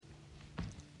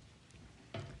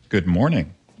Good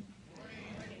morning.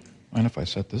 Mind if I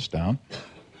set this down?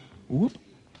 Whoop.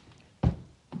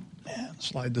 Man,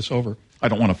 slide this over. I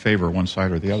don't want to favor one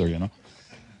side or the other, you know.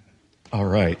 All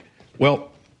right.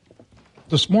 Well,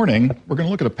 this morning we're going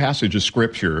to look at a passage of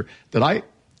Scripture that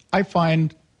I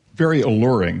find very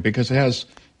alluring because it has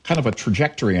kind of a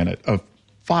trajectory in it of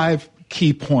 5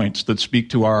 key points that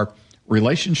speak to our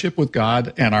relationship with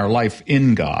God and our life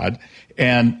in God.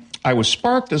 And I was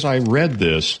sparked as I read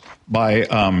this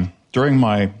by, during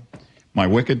my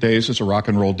wicked days as a rock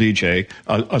and roll DJ,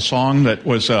 a song that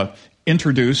was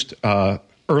introduced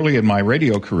early in my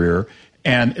radio career,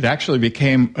 and it actually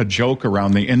became a joke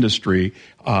around the industry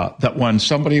that when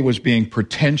somebody was being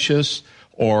pretentious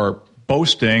or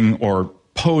boasting or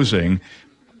posing,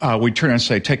 we'd turn and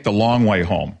say, "Take the long way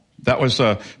home." That was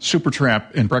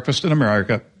Supertramp in Breakfast in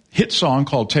America, hit song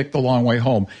called "Take the Long Way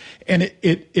Home." And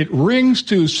it rings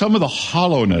to some of the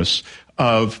hollowness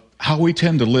of how we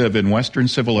tend to live in Western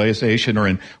civilization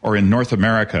or in North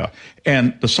America.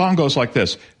 And the song goes like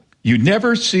this: "You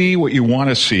never see what you want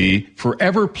to see,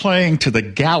 forever playing to the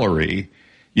gallery.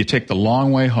 You take the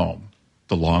long way home,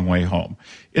 the long way home."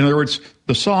 In other words,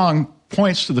 the song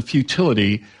points to the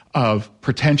futility of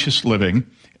pretentious living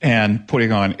and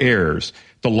putting on airs.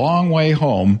 The long way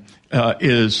home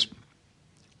is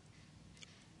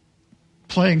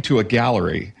playing to a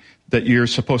gallery that you're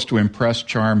supposed to impress,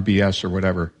 charm, BS, or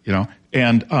whatever, you know.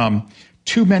 And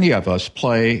too many of us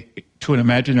play to an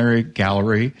imaginary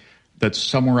gallery that's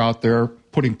somewhere out there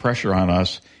putting pressure on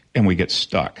us, and we get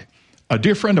stuck. A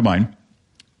dear friend of mine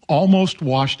almost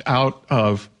washed out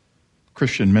of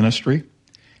Christian ministry,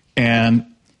 and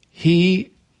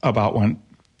he about went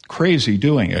crazy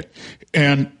doing it.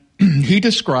 And he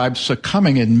described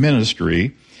succumbing in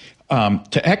ministry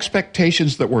to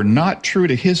expectations that were not true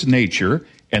to his nature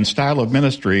and style of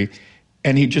ministry,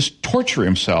 and he'd just torture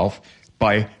himself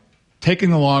by taking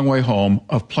the long way home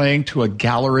of playing to a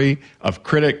gallery of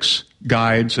critics,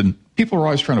 guides, and people were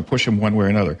always trying to push him one way or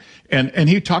another. And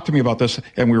he talked to me about this,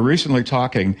 and we were recently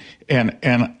talking, and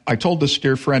I told this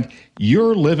dear friend,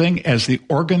 "You're living as the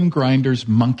organ grinder's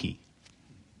monkey."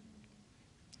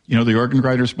 You know, the organ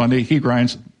grinder's monkey, he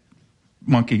grinds,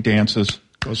 monkey dances,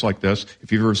 goes like this,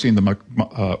 if you've ever seen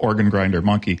the organ grinder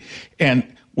monkey. And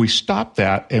we stopped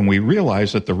that, and we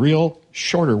realized that the real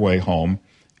shorter way home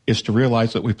is to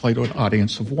realize that we play to an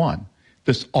audience of one.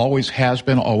 This always has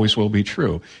been, always will be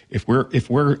true. If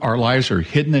our lives are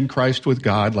hidden in Christ with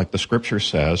God, like the Scripture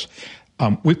says,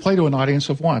 we play to an audience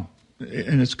of one,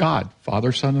 and it's God,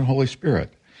 Father, Son, and Holy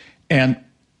Spirit. And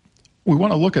we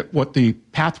want to look at what the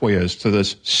pathway is to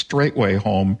this straight way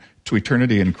home to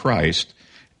eternity in Christ,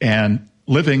 and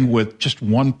living with just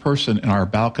one person in our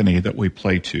balcony that we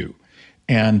play to.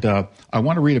 And I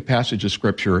want to read a passage of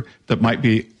Scripture that might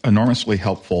be enormously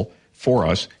helpful for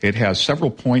us. It has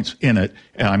several points in it,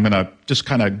 and I'm going to just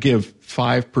kind of give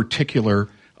 5 particular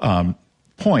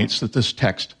points that this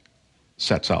text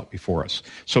sets out before us.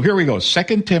 So here we go,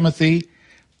 2 Timothy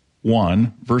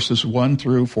 1, verses 1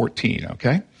 through 14,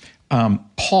 okay?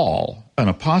 Paul, an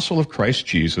apostle of Christ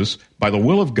Jesus, by the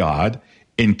will of God,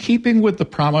 in keeping with the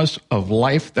promise of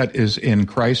life that is in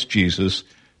Christ Jesus,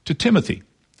 to Timothy,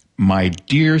 my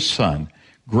dear son,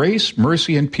 grace,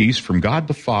 mercy, and peace from God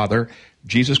the Father,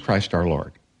 Jesus Christ our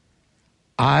Lord.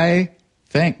 I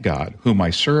thank God, whom I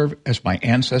serve as my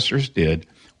ancestors did,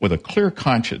 with a clear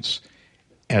conscience,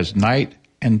 as night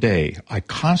and day. I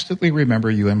constantly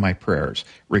remember you in my prayers,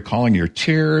 recalling your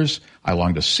tears. I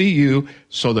long to see you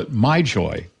so that my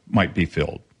joy might be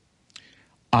filled.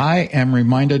 I am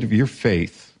reminded of your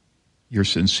faith, your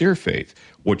sincere faith,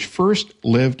 which first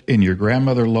lived in your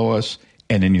grandmother Lois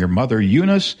and in your mother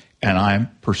Eunice, and I'm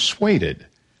persuaded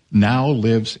now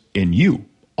lives in you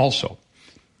also.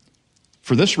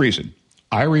 For this reason,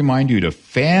 I remind you to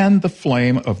fan the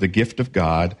flame of the gift of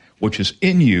God, which is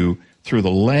in you through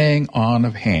the laying on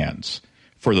of hands.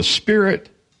 For the Spirit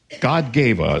God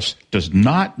gave us does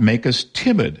not make us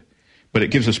timid, but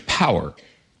it gives us power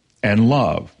and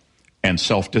love and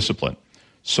self-discipline.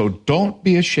 So don't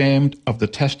be ashamed of the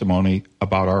testimony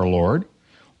about our Lord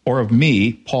or of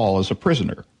me, Paul, as a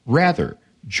prisoner. Rather,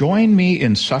 join me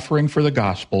in suffering for the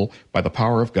gospel by the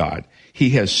power of God.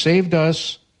 He has saved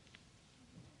us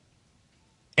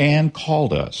and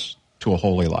called us to a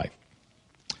holy life,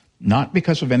 not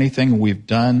because of anything we've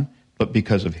done, but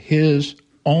because of his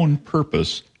own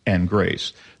purpose and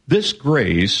grace. This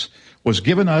grace was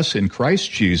given us in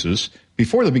Christ Jesus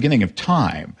before the beginning of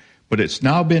time, but it's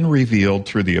now been revealed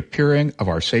through the appearing of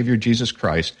our Savior Jesus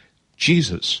Christ,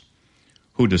 Jesus,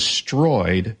 who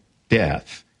destroyed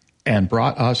death and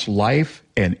brought us life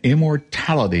and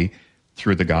immortality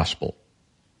through the gospel.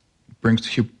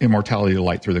 brings immortality to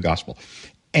light through the gospel.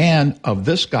 And of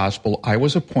this gospel, I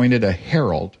was appointed a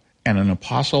herald and an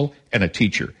apostle and a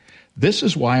teacher. This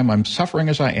is why I'm suffering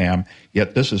as I am,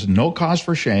 yet this is no cause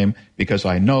for shame, because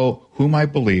I know whom I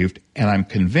believed, and I'm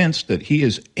convinced that he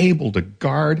is able to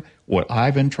guard what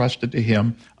I've entrusted to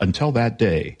him until that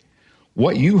day.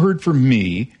 What you heard from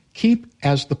me, keep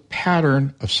as the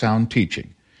pattern of sound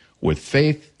teaching, with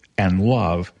faith and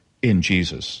love in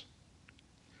Jesus.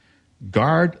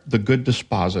 Guard the good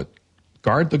deposit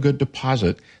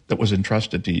that was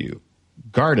entrusted to you.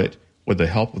 Guard it with the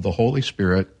help of the Holy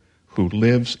Spirit who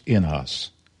lives in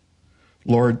us.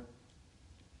 Lord,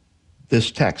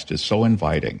 this text is so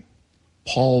inviting.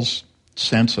 Paul's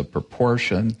sense of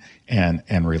proportion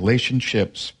and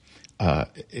relationships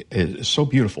is so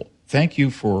beautiful. Thank you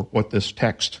for what this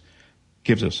text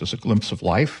gives us as a glimpse of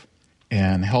life,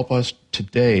 and help us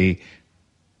today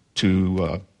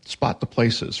to spot the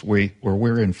places where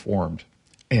we're informed,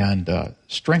 and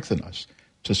strengthen us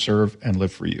to serve and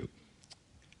live for you.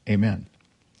 Amen.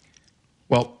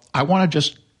 Well, I want to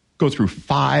just go through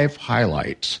 5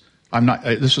 highlights. I'm not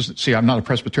a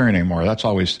Presbyterian anymore. That's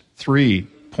always 3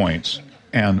 points,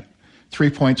 and 3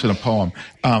 points in a poem.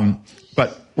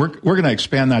 But we're going to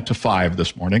expand that to 5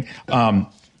 this morning.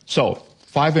 So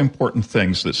 5 important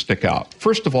things that stick out.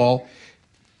 First of all,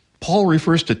 Paul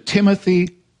refers to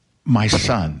Timothy, my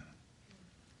son.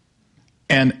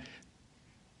 And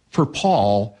for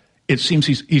Paul, it seems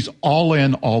he's all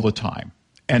in all the time.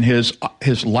 And his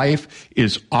life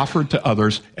is offered to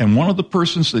others. And one of the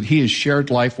persons that he has shared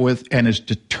life with and is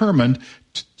determined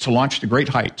to launch to great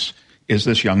heights is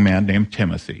this young man named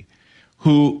Timothy,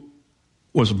 who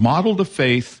was modeled a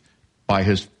faith by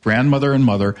his grandmother and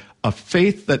mother, a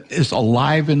faith that is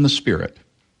alive in the Spirit.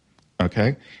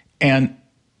 Okay? And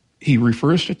he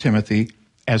refers to Timothy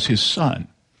as his son.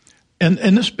 And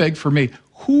this begged for me,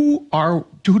 who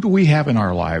do we have in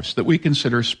our lives that we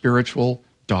consider spiritual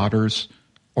daughters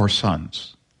or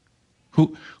sons?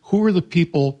 Who are the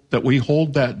people that we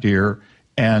hold that dear,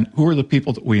 and who are the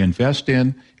people that we invest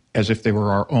in as if they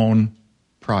were our own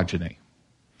progeny?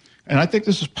 And I think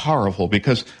this is powerful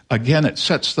because, again, it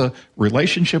sets the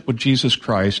relationship with Jesus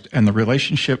Christ and the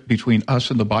relationship between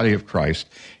us and the body of Christ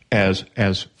as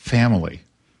family,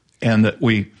 and that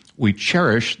we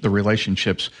cherish the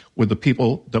relationships with the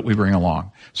people that we bring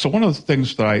along. So one of the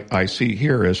things that I see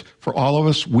here is, for all of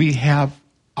us, we have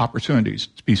opportunities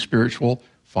to be spiritual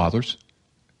fathers,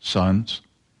 sons,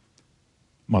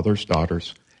 mothers,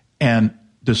 daughters, and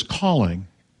this calling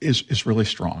is really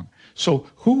strong. So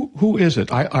who is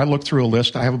it? I look through a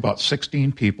list. I have about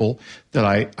 16 people that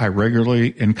I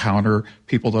regularly encounter,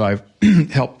 people that I've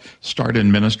helped start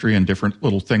in ministry and different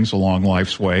little things along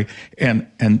life's way,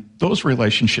 and those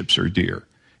relationships are dear.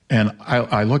 And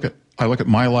I look at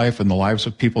my life and the lives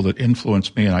of people that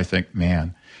influence me, and I think,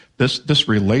 man, this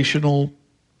relational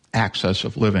access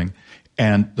of living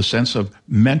and the sense of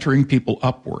mentoring people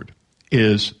upward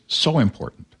is so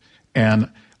important. And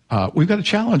we've got a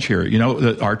challenge here. You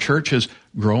know, our church is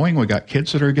growing. We've got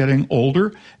kids that are getting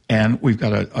older, and we've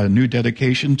got a new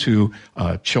dedication to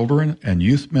children and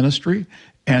youth ministry.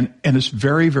 And it's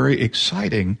very, very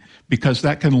exciting because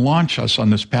that can launch us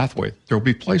on this pathway. There will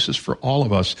be places for all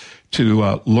of us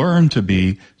to learn to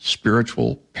be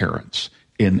spiritual parents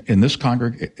in this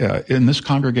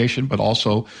congregation, but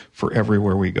also for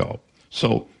everywhere we go.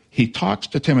 So he talks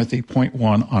to Timothy, point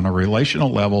 1, on a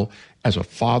relational level as a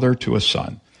father to a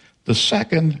son. The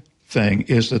second thing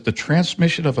is that the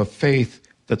transmission of a faith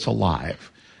that's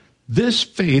alive. This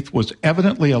faith was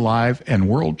evidently alive and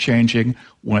world-changing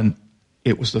when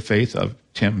it was the faith of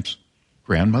Tim's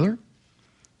grandmother,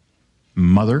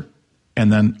 mother,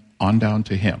 and then on down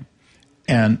to him.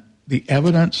 And the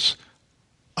evidence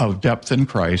of depth in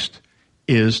Christ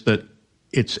is that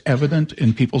it's evident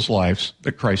in people's lives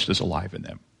that Christ is alive in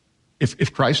them.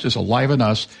 If Christ is alive in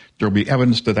us, there will be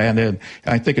evidence to that end.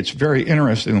 And I think it's very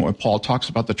interesting when Paul talks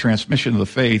about the transmission of the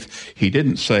faith. He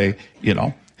didn't say,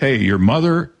 hey, your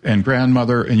mother and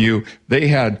grandmother and you, they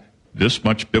had this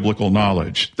much biblical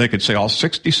knowledge. They could say all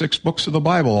 66 books of the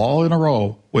Bible all in a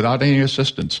row without any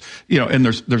assistance. And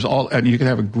there's all, and you can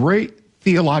have a great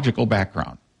theological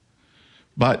background.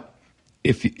 But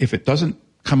if it doesn't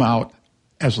come out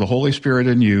as the Holy Spirit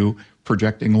in you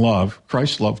projecting love,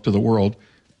 Christ's love to the world,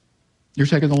 you're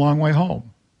taking the long way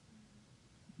home.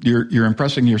 You're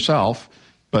impressing yourself,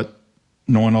 but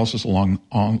no one else is along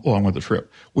with the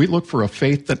trip. We look for a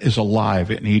faith that is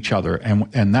alive in each other,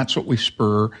 and that's what we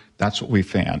spur, that's what we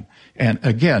fan. And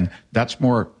again, that's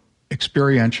more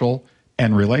experiential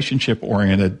and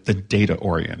relationship-oriented than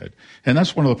data-oriented. And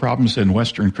that's one of the problems in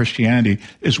Western Christianity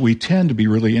is we tend to be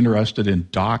really interested in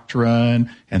doctrine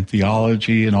and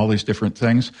theology and all these different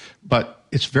things, but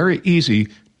it's very easy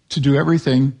to do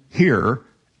everything here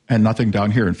and nothing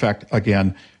down here. In fact,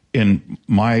 again, in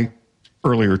my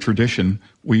earlier tradition,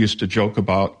 we used to joke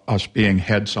about us being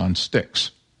heads on sticks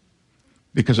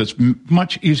because it's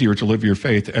much easier to live your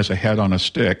faith as a head on a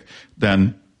stick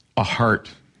than a heart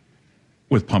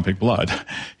with pumping blood,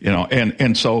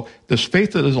 and so this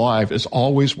faith that is alive is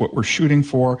always what we're shooting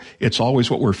for. It's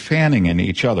always what we're fanning in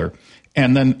each other.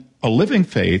 And then a living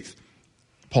faith,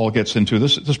 Paul gets into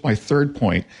this is my third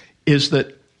point, is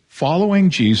that following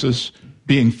Jesus,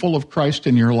 being full of Christ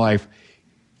in your life,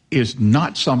 is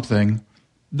not something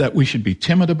that we should be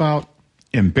timid about,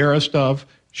 embarrassed of,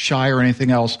 shy, or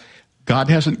anything else. God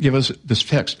hasn't given us, this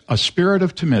text, a spirit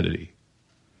of timidity,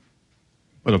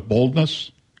 but of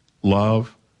boldness,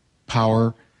 love,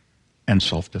 power, and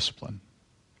self-discipline.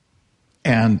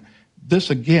 And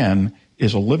this, again,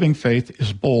 is a living faith,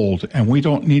 is bold, and we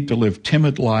don't need to live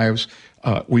timid lives.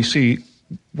 We see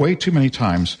way too many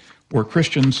times where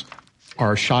Christians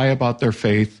are shy about their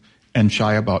faith and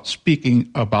shy about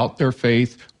speaking about their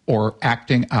faith or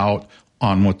acting out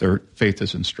on what their faith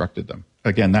has instructed them.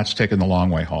 Again, that's taken the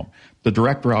long way home. The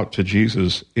direct route to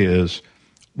Jesus is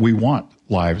we want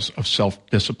lives of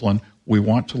self-discipline. We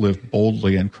want to live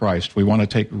boldly in Christ. We want to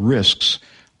take risks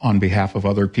on behalf of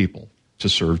other people to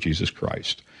serve Jesus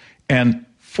Christ. And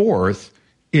fourth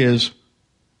is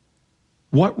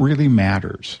what really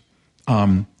matters.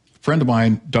 A friend of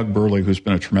mine, Doug Burley, who's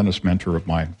been a tremendous mentor of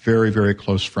mine, very, very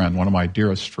close friend, one of my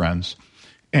dearest friends,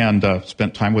 and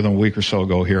spent time with him a week or so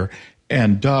ago here.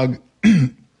 And Doug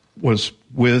was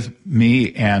with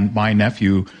me and my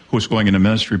nephew, who was going into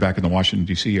ministry back in the Washington,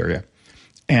 D.C. area.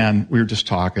 And we were just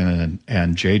talking,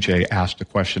 and JJ asked a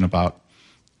question about,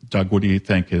 Doug, what do you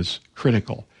think is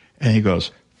critical? And he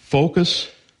goes, focus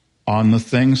on the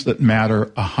things that matter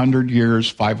 100 years,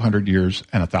 500 years,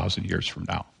 and 1,000 years from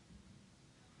now.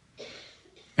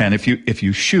 And if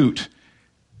you shoot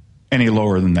any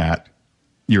lower than that,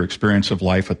 your experience of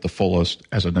life at the fullest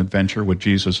as an adventure with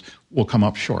Jesus will come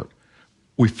up short.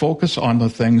 We focus on the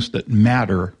things that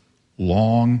matter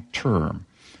long term.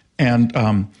 And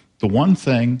the one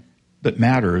thing that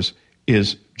matters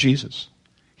is Jesus.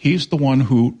 He's the one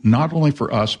who, not only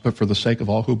for us, but for the sake of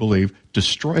all who believe,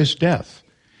 destroys death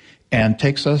and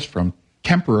takes us from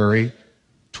temporary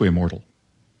to immortal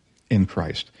in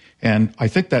Christ. And I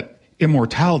think that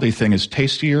immortality thing is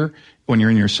tastier when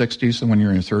you're in your 60s than when you're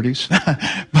in your 30s.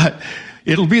 But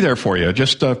it'll be there for you.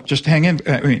 Just hang in.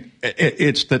 I mean,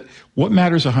 it's that what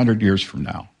matters 100 years from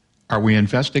now? Are we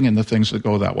investing in the things that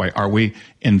go that way? Are we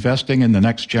investing in the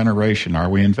next generation? Are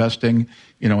we investing,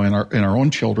 in our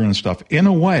own children and stuff in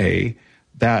a way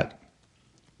that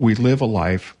we live a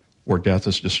life where death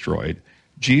is destroyed?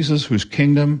 Jesus, whose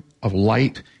kingdom of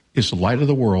light is the light of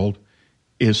the world,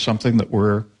 is something that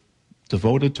we're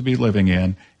devoted to be living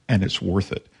in, and it's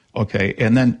worth it. Okay,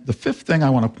 and then the fifth thing I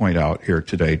want to point out here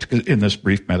today in this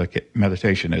brief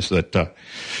meditation is that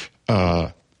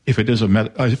if it's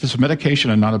a medication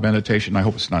and not a meditation, I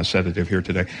hope it's not a sedative here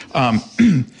today.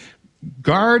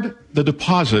 Guard the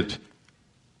deposit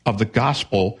of the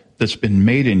gospel that's been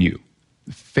made in you.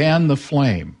 Fan the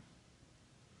flame.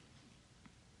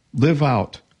 Live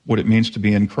out what it means to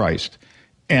be in Christ.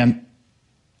 And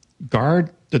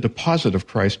guard the deposit of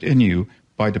Christ in you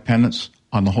by dependence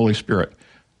on the Holy Spirit,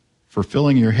 for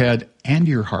filling your head and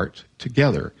your heart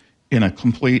together in a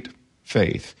complete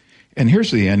faith. And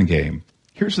here's the end game.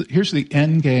 Here's the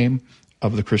end game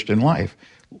of the Christian life.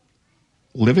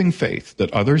 Living faith that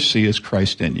others see as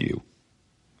Christ in you.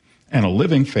 And a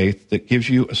living faith that gives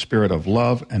you a spirit of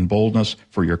love and boldness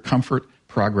for your comfort,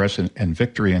 progress, and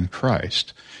victory in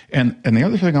Christ. And the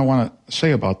other thing I want to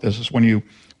say about this is when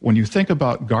you think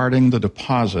about guarding the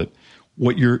deposit,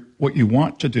 what you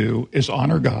want to do is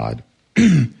honor God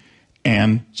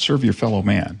and serve your fellow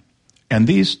man. And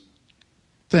these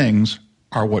things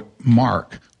are what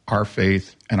mark our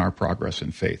faith and our progress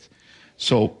in faith.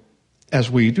 So as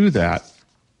we do that,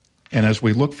 and as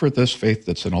we look for this faith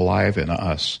that's alive in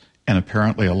us, and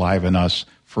apparently alive in us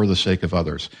for the sake of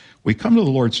others, we come to the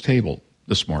Lord's table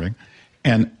this morning,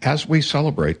 and as we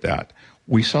celebrate that,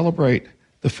 we celebrate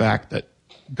the fact that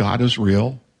God is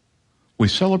real. We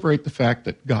celebrate the fact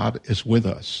that God is with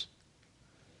us.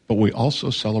 But we also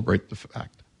celebrate the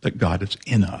fact that God is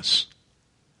in us.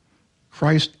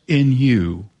 Christ in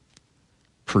you,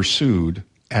 pursued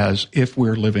as if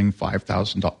we're living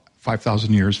 5,000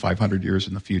 years, 500 years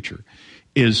in the future,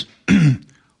 is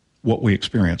what we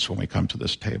experience when we come to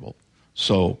this table.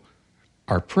 So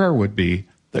our prayer would be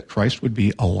that Christ would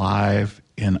be alive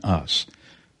in us.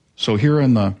 So here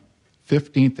in the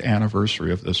 15th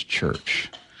anniversary of this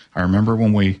church, I remember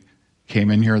when we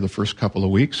came in here the first couple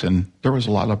of weeks, and there was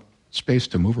a lot of space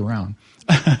to move around.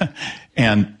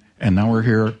 and now we're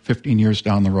here 15 years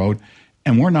down the road,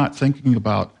 and we're not thinking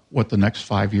about what the next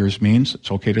 5 years means. It's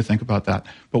okay to think about that.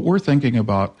 But we're thinking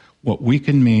about what we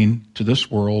can mean to this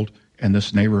world and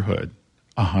this neighborhood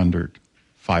 100,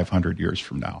 500 years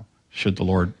from now, should the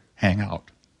Lord hang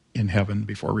out in heaven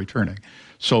before returning.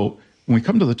 So when we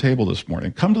come to the table this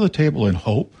morning, come to the table in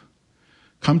hope,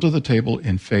 come to the table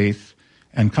in faith,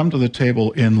 and come to the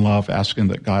table in love, asking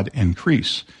that God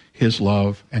increase his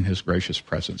love and his gracious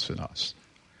presence in us.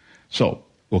 So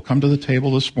we'll come to the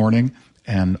table this morning,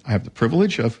 and I have the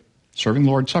privilege of serving the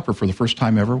Lord's Supper for the first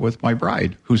time ever with my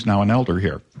bride, who's now an elder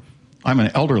here. I'm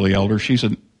an elderly elder. She's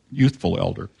a youthful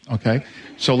elder, okay?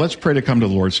 So let's pray to come to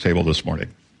the Lord's table this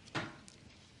morning.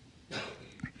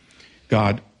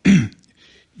 God,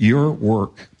 your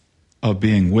work of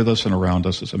being with us and around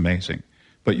us is amazing,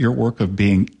 but your work of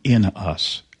being in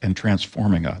us and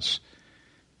transforming us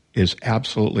is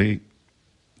absolutely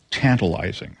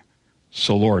tantalizing.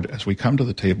 So, Lord, as we come to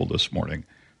the table this morning,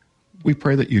 we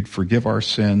pray that you'd forgive our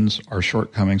sins, our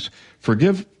shortcomings,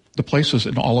 forgive the places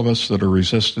in all of us that are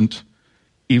resistant,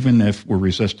 even if we're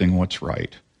resisting what's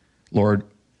right. Lord,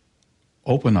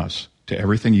 open us to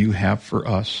everything you have for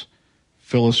us.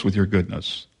 Fill us with your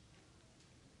goodness.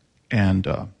 And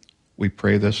we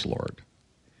pray this, Lord,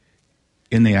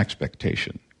 in the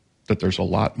expectation that there's a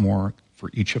lot more for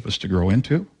each of us to grow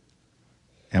into.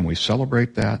 And we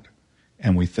celebrate that.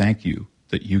 And we thank you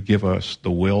that you give us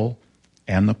the will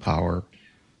and the power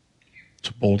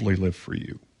to boldly live for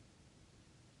you.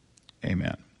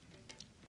 Amen.